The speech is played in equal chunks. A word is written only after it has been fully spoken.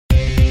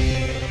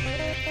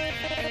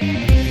Come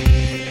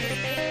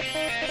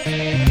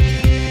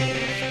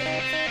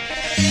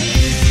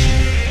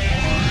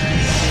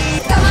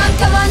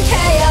on,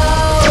 Keyo!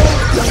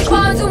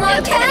 Want to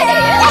want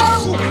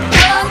Keyo!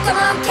 Come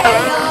on,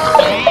 Keyo!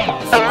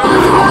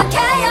 Want to want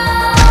Keyo!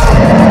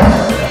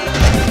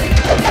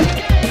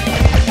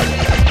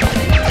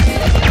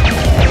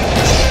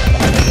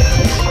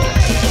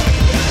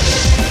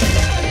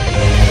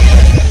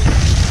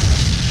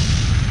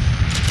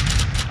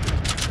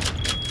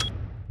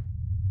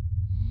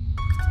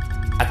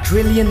 A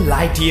trillion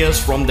light years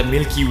from the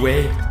Milky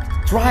Way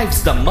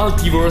thrives the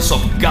multiverse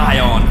of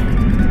Gaion.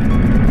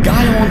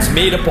 Gaion's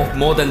made up of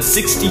more than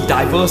 60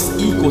 diverse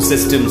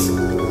ecosystems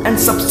and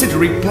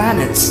subsidiary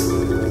planets.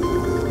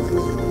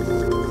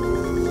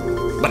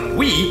 But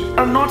we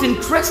are not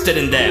interested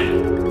in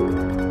them.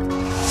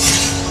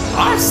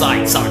 Our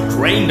sights are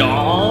trained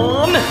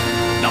on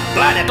the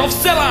planet of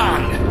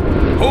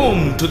Ceylon,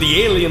 home to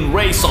the alien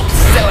race of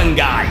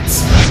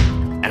Selengites,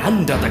 and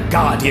under the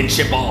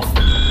guardianship of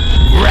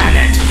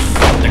Granite,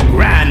 the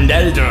Grand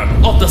Elder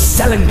of the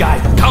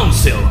Selengite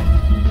Council,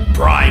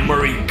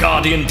 primary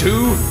guardian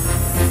to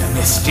the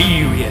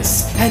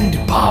mysterious and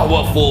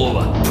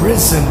powerful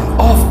Prism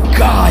of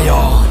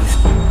Gaion,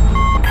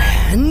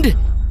 and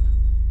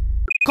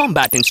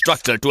combat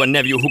instructor to a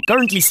nephew who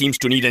currently seems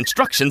to need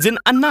instructions in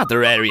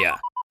another area.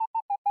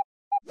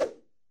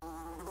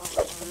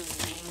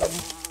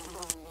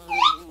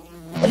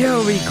 Here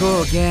we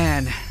go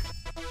again.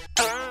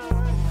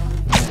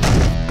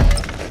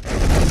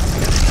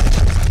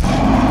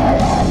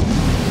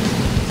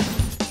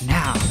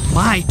 Now,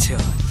 my turn.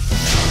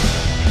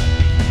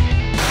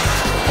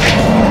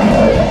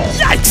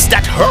 Yikes,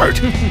 that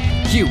hurt!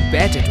 You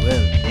bet it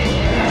will.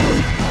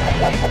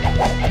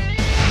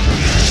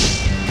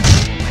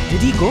 Where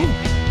did he go?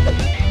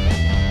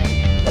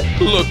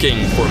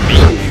 Looking for me?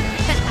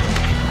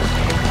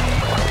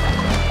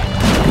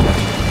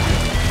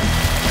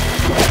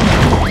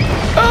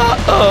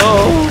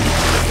 Uh-oh!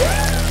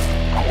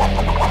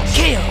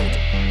 Killed!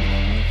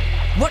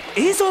 What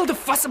is all the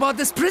fuss about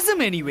this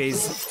prism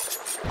anyways?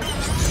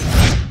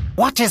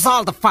 What is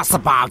all the fuss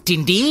about,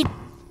 indeed?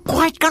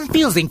 Quite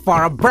confusing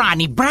for a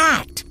briny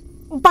brat,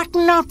 but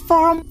not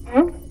for a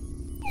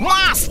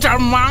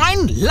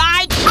mastermind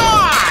like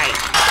I!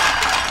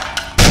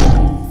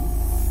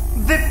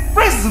 The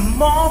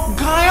Prism of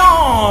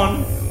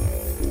Gaion!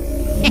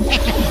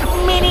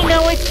 Many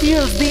know it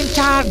fuels the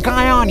entire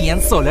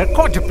Gaionian solar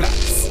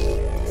quadruplex.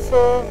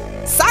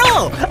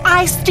 So,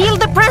 I steal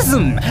the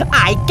prism,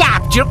 I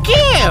capture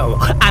Keyo,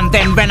 and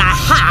then when I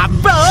have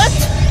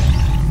both...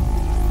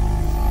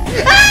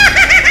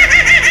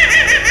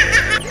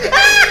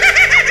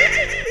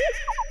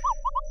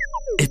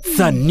 It's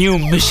a new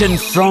mission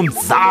from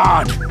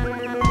Zod!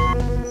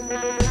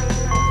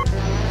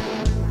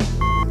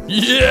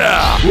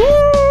 Yeah!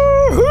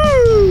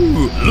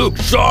 Woohoo! Look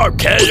sharp,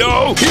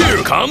 Keyo!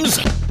 Here comes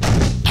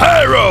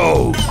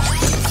Hero!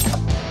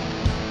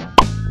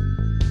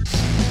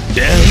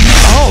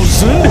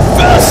 10,000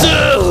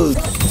 vessels!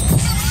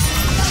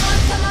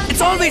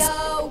 It's always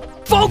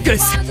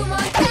focus!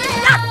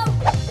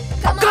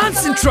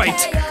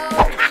 Concentrate!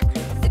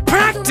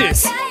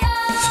 Practice!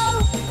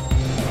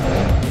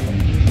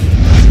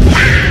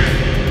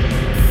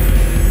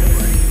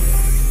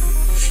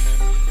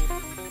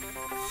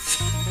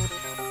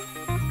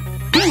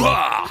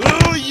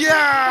 Oh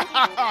yeah!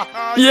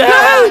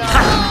 Yeah!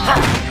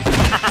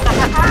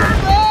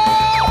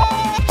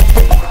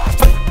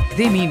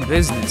 They mean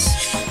business.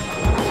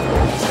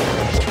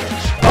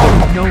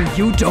 Oh, no,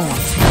 you don't.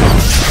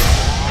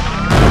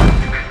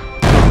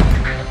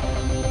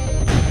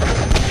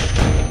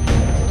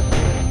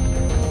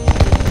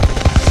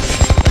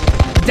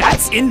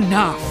 That's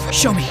enough.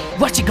 Show me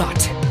what you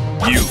got.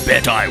 You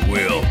bet I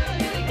will.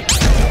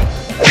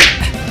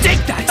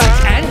 Take that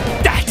and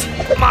that.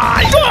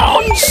 My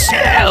own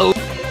shell!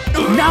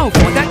 Now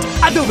for that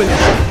other villain.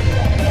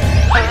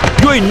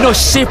 You're in no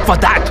shape for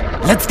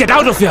that! Let's get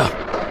out of here!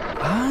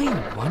 I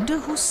wonder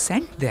who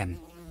sent them.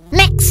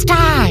 Next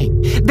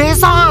time!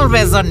 There's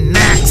always a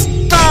next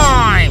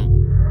time!